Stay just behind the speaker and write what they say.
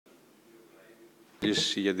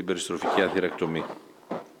Για την περιστροφική αθηρεκτομή.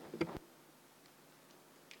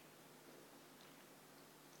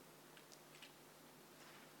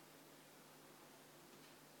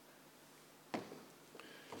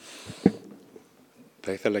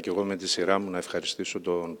 Θα ήθελα και εγώ με τη σειρά μου να ευχαριστήσω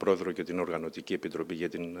τον Πρόεδρο και την Οργανωτική Επιτροπή για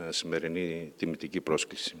την σημερινή τιμητική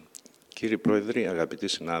πρόσκληση. Κύριοι Πρόεδροι, αγαπητοί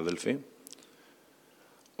συνάδελφοι,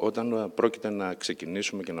 όταν πρόκειται να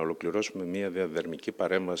ξεκινήσουμε και να ολοκληρώσουμε μια διαδερμική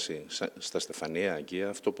παρέμβαση στα Στεφανιαία Αγγεία,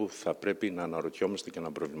 αυτό που θα πρέπει να αναρωτιόμαστε και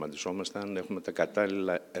να προβληματιζόμαστε αν έχουμε τα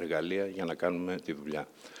κατάλληλα εργαλεία για να κάνουμε τη δουλειά.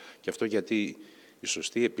 Και αυτό γιατί η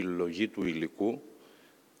σωστή επιλογή του υλικού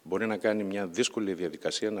μπορεί να κάνει μια δύσκολη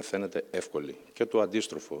διαδικασία να φαίνεται εύκολη. Και το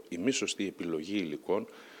αντίστροφο, η μη σωστή επιλογή υλικών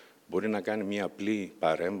μπορεί να κάνει μια απλή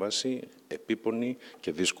παρέμβαση επίπονη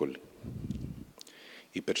και δύσκολη.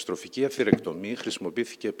 Η περιστροφική αθηρεκτομή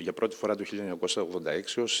χρησιμοποιήθηκε για πρώτη φορά το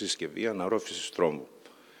 1986 ως συσκευή αναρρόφησης τρόμβου.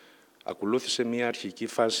 Ακολούθησε μια αρχική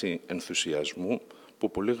φάση ενθουσιασμού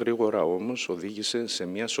που πολύ γρήγορα όμως οδήγησε σε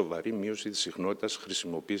μια σοβαρή μείωση της συχνότητας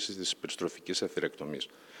χρησιμοποίησης της περιστροφικής αθηρεκτομής.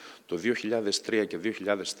 Το 2003 και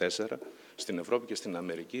 2004 στην Ευρώπη και στην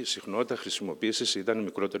Αμερική η συχνότητα χρησιμοποίησης ήταν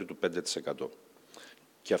μικρότερη του 5%.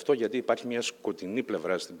 Και αυτό γιατί υπάρχει μια σκοτεινή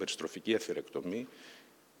πλευρά στην περιστροφική αθηρεκτομή.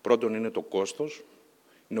 Πρώτον είναι το κόστος,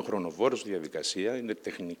 είναι χρονοβόρος διαδικασία, είναι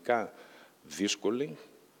τεχνικά δύσκολη,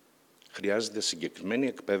 χρειάζεται συγκεκριμένη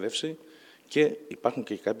εκπαίδευση και υπάρχουν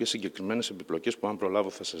και κάποιες συγκεκριμένες επιπλοκές που αν προλάβω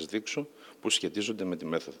θα σας δείξω που σχετίζονται με τη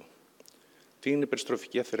μέθοδο. Τι είναι η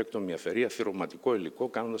περιστροφική αθηρεκτομή? Αφαιρεί αθηρωματικό υλικό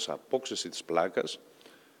κάνοντας απόξεση της πλάκας,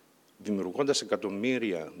 δημιουργώντας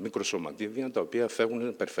εκατομμύρια μικροσωματίδια τα οποία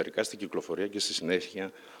φεύγουν περιφερικά στην κυκλοφορία και στη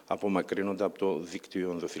συνέχεια απομακρύνονται από το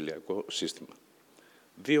δίκτυο ενδοθηλιακό σύστημα.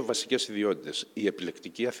 Δύο βασικές ιδιότητες. Η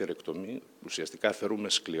επιλεκτική αθηρεκτομή, ουσιαστικά αφαιρούμε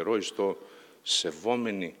σκληρό ιστό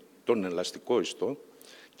σεβόμενοι τον ελαστικό ιστό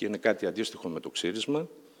και είναι κάτι αντίστοιχο με το ξύρισμα.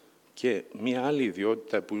 Και μία άλλη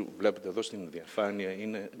ιδιότητα που βλέπετε εδώ στην διαφάνεια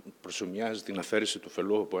είναι προσομοιάζει την αφαίρεση του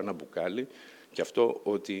φελού από ένα μπουκάλι και αυτό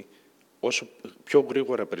ότι όσο πιο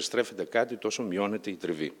γρήγορα περιστρέφεται κάτι, τόσο μειώνεται η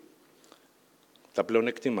τριβή. Τα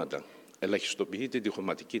πλεονεκτήματα. Ελαχιστοποιεί την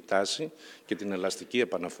τυχωματική τάση και την ελαστική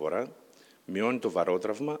επαναφορά, μειώνει το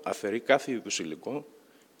βαρότραυμα, αφαιρεί κάθε είδους υλικό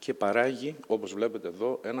και παράγει, όπως βλέπετε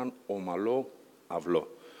εδώ, έναν ομαλό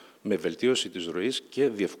αυλό, με βελτίωση της ροής και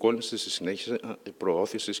διευκόλυνση στη συνέχεια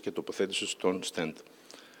προώθησης και τοποθέτησης των stent.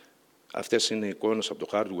 Αυτές είναι οι εικόνες από το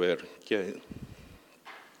hardware και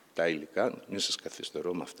τα υλικά, μην σας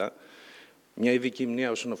καθυστερώ με αυτά. Μια ειδική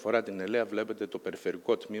μνήμα όσον αφορά την ελαία, βλέπετε το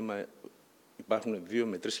περιφερικό τμήμα, υπάρχουν 2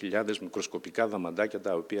 με 3.000 μικροσκοπικά δαμαντάκια,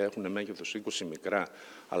 τα οποία έχουν μέγεθος 20 μικρά,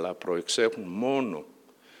 αλλά προεξέχουν μόνο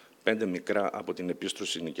 5 μικρά από την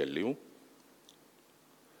επίστρωση νικελίου.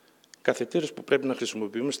 Καθετήρες που πρέπει να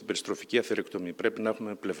χρησιμοποιούμε στην περιστροφική αθηρεκτομή. Πρέπει να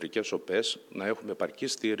έχουμε πλευρικές οπές, να έχουμε επαρκή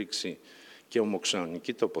στήριξη και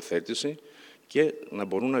ομοξεωνική τοποθέτηση και να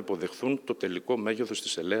μπορούν να υποδεχθούν το τελικό μέγεθος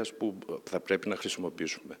της ελαίας που θα πρέπει να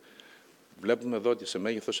χρησιμοποιήσουμε. Βλέπουμε εδώ ότι σε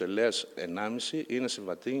μέγεθος ελαίας 1,5 είναι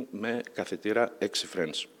συμβατή με καθετήρα 6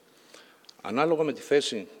 French. Ανάλογα με τη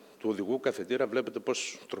θέση του οδηγού καθετήρα, βλέπετε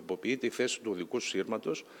πώς τροποποιείται η θέση του οδικού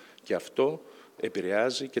σύρματος και αυτό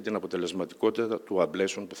επηρεάζει και την αποτελεσματικότητα του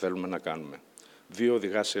ablation που θέλουμε να κάνουμε. 2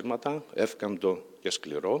 οδηγά σύρματα, εύκαμπτο και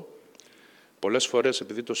σκληρό. Πολλές φορές,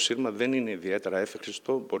 επειδή το σύρμα δεν είναι ιδιαίτερα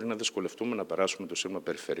εύχριστο, μπορεί να δυσκολευτούμε να περάσουμε το σύρμα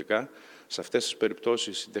περιφερικά. Σε αυτές τις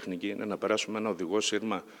περιπτώσεις, η τεχνική είναι να περάσουμε ένα οδηγό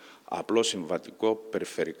σύρμα απλό συμβατικό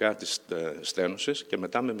περιφερικά της στένωσης και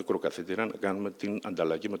μετά με μικροκαθετήρα να κάνουμε την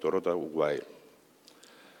ανταλλαγή με το Rotablation.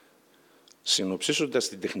 Συνοψίζοντας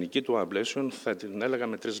την τεχνική του ablation, θα την έλεγα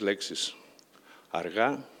με 3 λέξεις.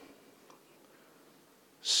 Αργά,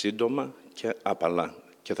 σύντομα και απαλά.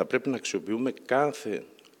 Και θα πρέπει να αξιοποιούμε κάθε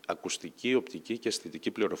ακουστική, οπτική και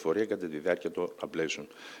αισθητική πληροφορία κατά τη διάρκεια του ablation.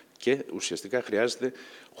 Και ουσιαστικά χρειάζεται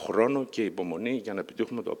χρόνο και υπομονή για να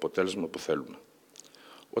επιτύχουμε το αποτέλεσμα που θέλουμε.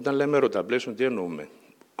 Όταν λέμε rotablation, τι εννοούμε?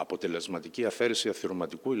 Αποτελεσματική αφαίρεση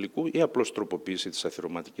αθηρωματικού υλικού ή απλώς τροποποίηση της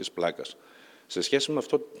αθηρωματικής πλάκας? Σε σχέση με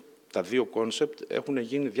αυτό, τα δύο κόνσεπτ έχουν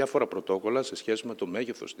γίνει διάφορα πρωτόκολλα σε σχέση με το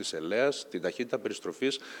μέγεθος της ελαίας, την ταχύτητα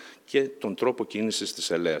περιστροφής και τον τρόπο κίνησης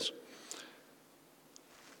της ελαίας.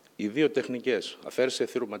 Οι δύο τεχνικές, αφαίρεση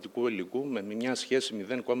αθηρωματικού υλικού με μια σχέση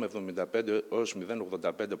 0,75 έως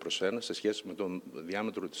 0,85 προς 1 σε σχέση με τον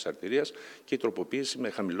διάμετρο της αρτηρίας και η τροποποίηση με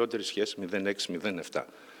χαμηλότερη σχέση 0,6-0,7.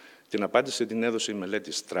 Την απάντηση την έδωσε η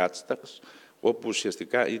μελέτη Stratstax, όπου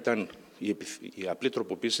ουσιαστικά ήταν η απλή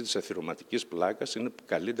τροποποίηση της αθηρωματικής πλάκας είναι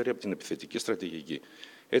καλύτερη από την επιθετική στρατηγική.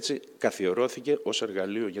 Έτσι, καθιερώθηκε ως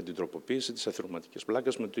εργαλείο για την τροποποίηση της αθηρωματικής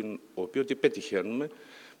πλάκας, με την οποία τι πετυχαίνουμε?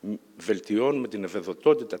 Βελτιώνουμε την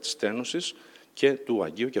ευεδοτότητα της στένωσης και του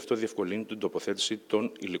αγγείου και αυτό διευκολύνει την τοποθέτηση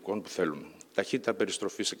των υλικών που θέλουμε. Ταχύτητα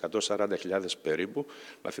περιστροφής 140.000 περίπου.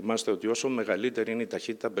 Να θυμάστε ότι όσο μεγαλύτερη είναι η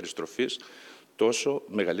ταχύτητα περιστροφής, τόσο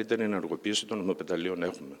μεγαλύτερη ενεργοποίηση των αιμοπεταλίων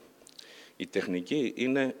έχουμε. Η τεχνική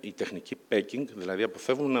είναι η τεχνική packing, δηλαδή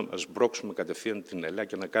αποφεύγουμε να μας μπρώξουμε κατευθείαν την ελαία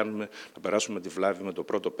και να περάσουμε τη βλάβη με το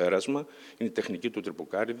πρώτο πέρασμα. Είναι η τεχνική του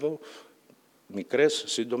τρυποκάριδο, μικρές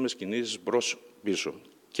σύντομες κινήσεις μπρος-πίσω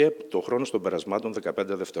και το χρόνο των περασμάτων 15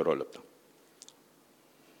 δευτερόλεπτα.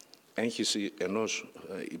 Έγχυση ενός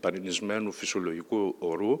υπαρινισμένου φυσιολογικού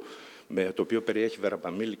ορού, με το οποίο περιέχει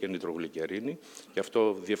βεραπαμίλη και νητρογλυκερίνη, και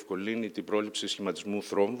αυτό διευκολύνει την πρόληψη σχηματισμού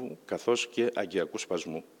θρόμβου καθώς και αγκιακού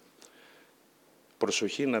σπασμού.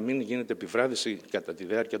 Προσοχή να μην γίνεται επιβράδυση κατά τη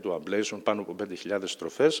διάρκεια του ablation πάνω από 5.000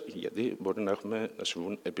 στροφές, γιατί μπορεί να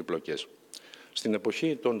συμβούν επιπλοκές. Στην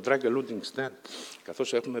εποχή των drug-eluting stent,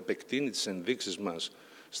 καθώς έχουμε επεκτείνει τις ενδείξεις μας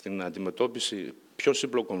στην αντιμετώπιση πιο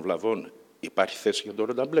σύμπλοκων βλαβών, υπάρχει θέση για το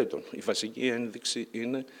Rotablator. Η βασική ένδειξη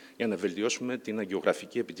είναι για να βελτιώσουμε την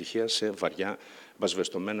αγκιογραφική επιτυχία σε βαριά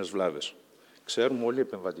βασβεστομένες βλάβες. Ξέρουμε όλοι οι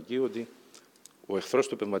επεμβατικοί ότι ο εχθρός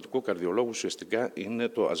του επεμβατικού καρδιολόγου ουσιαστικά είναι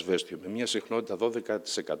το ασβέστιο, με μια συχνότητα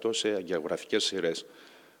 12% σε αγκιογραφικές σειρές.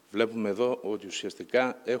 Βλέπουμε εδώ ότι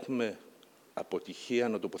ουσιαστικά έχουμε αποτυχία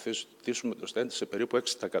να τοποθετήσουμε το stent σε περίπου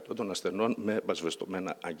 6% των ασθενών με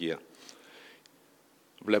ασβεστομένα αγκία.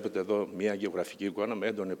 Βλέπετε εδώ μια αγκιογραφική εικόνα με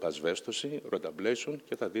έντονη επασβέστωση, rotablation,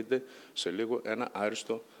 και θα δείτε σε λίγο ένα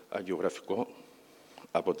άριστο αγκιογραφικό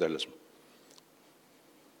αποτέλεσμα.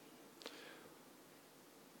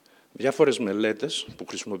 Διάφορες μελέτες που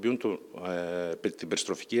χρησιμοποιούν την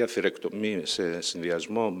περιστροφική αθηρεκτομή σε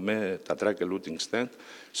συνδυασμό με τα drug-eluting stent,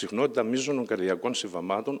 συχνότητα μείζωνων καρδιακών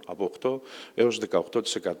συμβαμάτων από 8 έως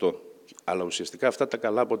 18%. Αλλά ουσιαστικά αυτά τα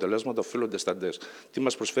καλά αποτελέσματα οφείλονται στα DES. Τι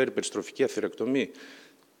μας προσφέρει η περιστροφική αθηρεκτομή?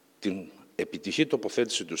 Την επιτυχή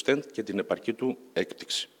τοποθέτηση του stent και την επαρκή του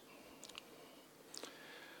έκπτυξη.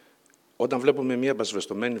 Όταν βλέπουμε μία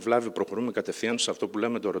απασβεστομένη βλάβη, προχωρούμε κατευθείαν σε αυτό που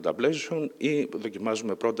λέμε το rotablation ή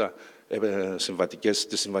δοκιμάζουμε πρώτα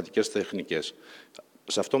τις συμβατικές τεχνικές.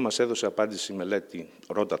 Σε αυτό μας έδωσε απάντηση η μελέτη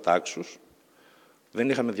Rotatlaxus. Δεν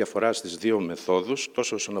είχαμε διαφορά στις δύο μεθόδους,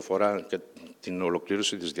 τόσο όσον αφορά και την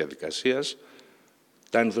ολοκλήρωση της διαδικασίας,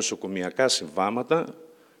 τα ενδοσοκομιακά συμβάματα,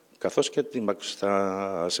 καθώς και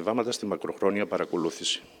τα συμβάματα στη μακροχρόνια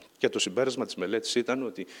παρακολούθηση. Και το συμπέρασμα της μελέτης ήταν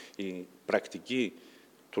ότι η πρακτική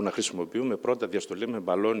του να χρησιμοποιούμε πρώτα διαστολή με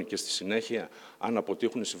μπαλόνι και στη συνέχεια, αν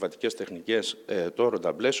αποτύχουν οι συμβατικές τεχνικές, το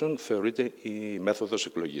rotablation, θεωρείται η μέθοδος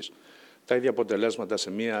εκλογής. Τα ίδια αποτελέσματα σε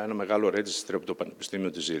ένα μεγάλο registry από το Πανεπιστήμιο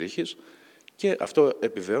της Ζηρίχης, και αυτό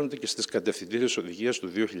επιβεβαιώνεται και στις κατευθυντήριες οδηγίες του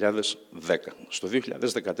 2010. Στο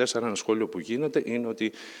 2014 ένα σχόλιο που γίνεται είναι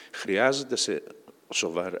ότι χρειάζεται σε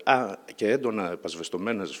σοβαρά και έντονα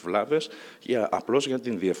επασβεστομένες βλάβες απλώς για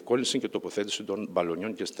την διευκόλυνση και τοποθέτηση των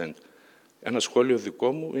μπαλονιών και stent. Ένα σχόλιο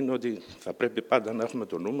δικό μου είναι ότι θα πρέπει πάντα να έχουμε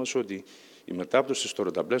το νου μας ότι η μετάπτωση στο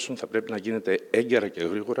rotablation θα πρέπει να γίνεται έγκαιρα και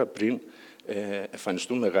γρήγορα πριν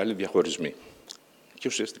εμφανιστούν μεγάλοι διαχωρισμοί. Και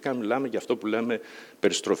ουσιαστικά μιλάμε για αυτό που λέμε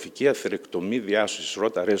περιστροφική αθηρεκτομή διάσωσης,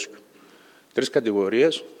 rota rescue. 3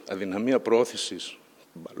 κατηγορίες: αδυναμία προώθησης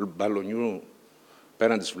μπαλονιού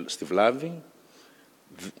πέραν στη βλάβη,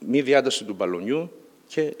 μη διάταση του μπαλονιού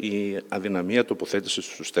και η αδυναμία τοποθέτησης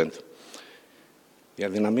του stent. Η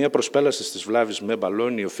αδυναμία προσπέλασης της βλάβης με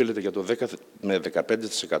μπαλόνι οφείλεται για το 10 με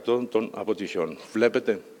 15% των αποτυχιών.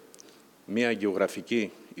 Βλέπετε μία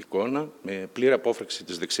αγκιογραφική εικόνα με πλήρη απόφραξη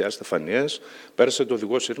της δεξιάς στεφανιές. Πέρασε το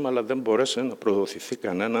οδηγό σύρμα, αλλά δεν μπόρεσε να προωθηθεί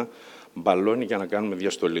κανένα μπαλόνι για να κάνουμε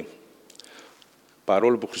διαστολή.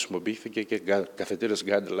 Παρόλο που χρησιμοποιήθηκε και καθετήρες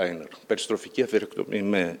guideliner. Περιστροφική αθηρεκτομή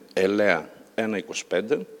με ελαία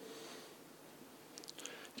 1,25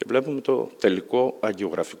 και βλέπουμε το τελικό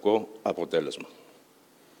αγκιογραφικό αποτέλεσμα.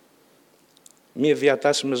 Μη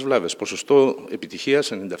διατάσιμες βλάβες. Ποσοστό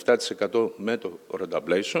επιτυχίας 97% με το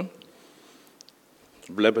rotablation.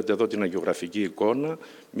 Βλέπετε εδώ την αγκιογραφική εικόνα,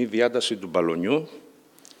 μη διάταση του μπαλονιού,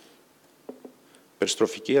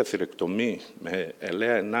 περιστροφική αθηρεκτομή με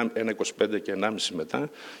ελαία 1,25 και 1,5 μετά,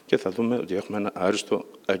 και θα δούμε ότι έχουμε ένα άριστο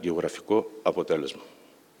αγκιογραφικό αποτέλεσμα.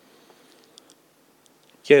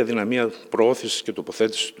 Και δυναμία προώθησης και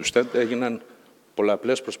τοποθέτησης του stent έγιναν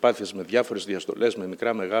πολλαπλές προσπάθειες με διάφορες διαστολές, με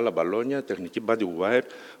μικρά μεγάλα μπαλόνια, τεχνική body wire,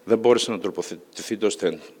 δεν μπόρεσε να τοποθετηθεί το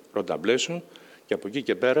stent rotablation, και από εκεί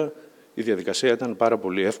και πέρα η διαδικασία ήταν πάρα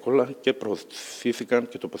πολύ εύκολα και προωθήθηκαν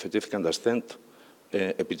και τοποθετήθηκαν τα stent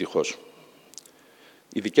επιτυχώς.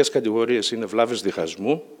 Ειδικές κατηγορίες είναι βλάβες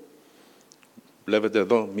διχασμού. Βλέπετε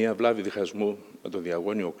εδώ μία βλάβη διχασμού με το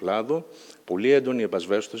διαγώνιο κλάδο, πολύ έντονη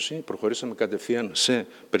επασβέστωση, προχωρήσαμε κατευθείαν σε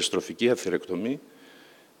περιστροφική αθηρεκτομή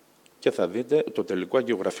και θα δείτε το τελικό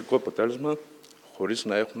αγκιογραφικό αποτέλεσμα χωρίς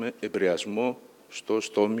να έχουμε επηρεασμό στο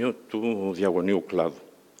στόμιο του διαγωνίου κλάδου.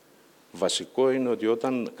 Βασικό είναι ότι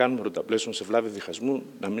όταν κάνουμε rotablator σε βλάβη διχασμού,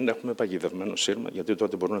 να μην έχουμε παγιδευμένο σύρμα, γιατί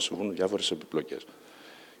τότε μπορούν να συμβούν διάφορες επιπλοκές.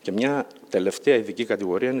 Και μια τελευταία ειδική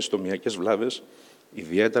κατηγορία είναι οι στομιακές βλάβες,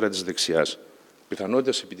 ιδιαίτερα της δεξιάς.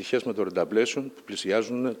 Πιθανότητες επιτυχίας με το rotablator που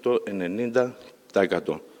πλησιάζουν το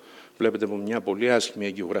 90%. Βλέπετε από μια πολύ άσχημη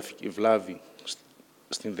αγκιογραφική βλάβη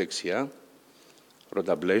στην δεξιά,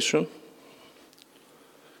 rotablator,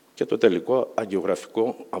 και το τελικό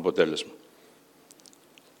αγκιογραφικό αποτέλεσμα.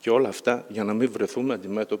 Και όλα αυτά για να μην βρεθούμε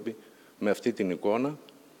αντιμέτωποι με αυτή την εικόνα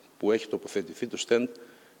που έχει τοποθετηθεί το stent,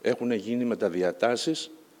 έχουν γίνει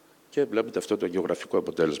μεταδιατάσεις και βλέπετε αυτό το αγκιογραφικό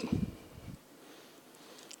αποτέλεσμα.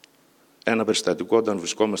 Ένα περιστατικό όταν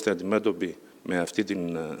βρισκόμαστε αντιμέτωποι με αυτή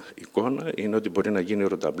την εικόνα είναι ότι μπορεί να γίνει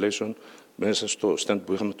rotablator μέσα στο stent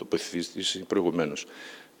που είχαμε τοποθετήσει προηγουμένως.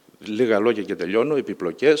 Λίγα λόγια και τελειώνω.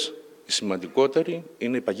 Επιπλοκές, η σημαντικότερη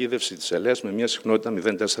είναι η παγίδευση της ελαίας με μια συχνότητα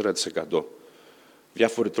 0,4%.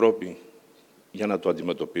 Διάφοροι τρόποι για να το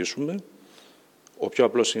αντιμετωπίσουμε. Ο πιο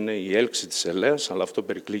απλός είναι η έλξη της ελαίας, αλλά αυτό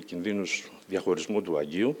περικλεί κινδύνους διαχωρισμού του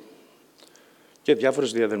αγκίου και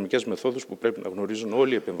διάφορες διαδερμικές μεθόδους που πρέπει να γνωρίζουν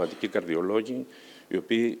όλοι οι επεμβατικοί καρδιολόγοι, οι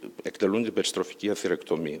οποίοι εκτελούν την περιστροφική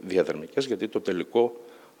αθηρεκτομή. Διαδερμικές, γιατί το τελικό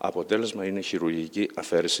αποτέλεσμα είναι η χειρουργική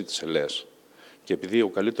αφαίρεση της ελαίας. Και επειδή ο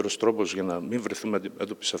καλύτερος τρόπος για να μην βρεθούμε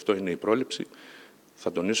αντιμέτωποι σε αυτό είναι η πρόληψη,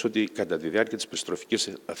 θα τονίσω ότι κατά τη διάρκεια της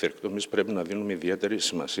περιστροφικής αθηρεκτομής πρέπει να δίνουμε ιδιαίτερη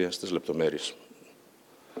σημασία στις λεπτομέρειες.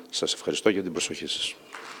 Σας ευχαριστώ για την προσοχή σας.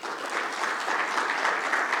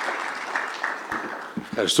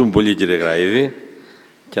 Ευχαριστούμε πολύ, κύριε Γραίδη,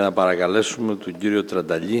 και να παρακαλέσουμε τον κύριο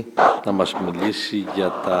Τρανταλή να μας μιλήσει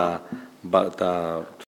για τα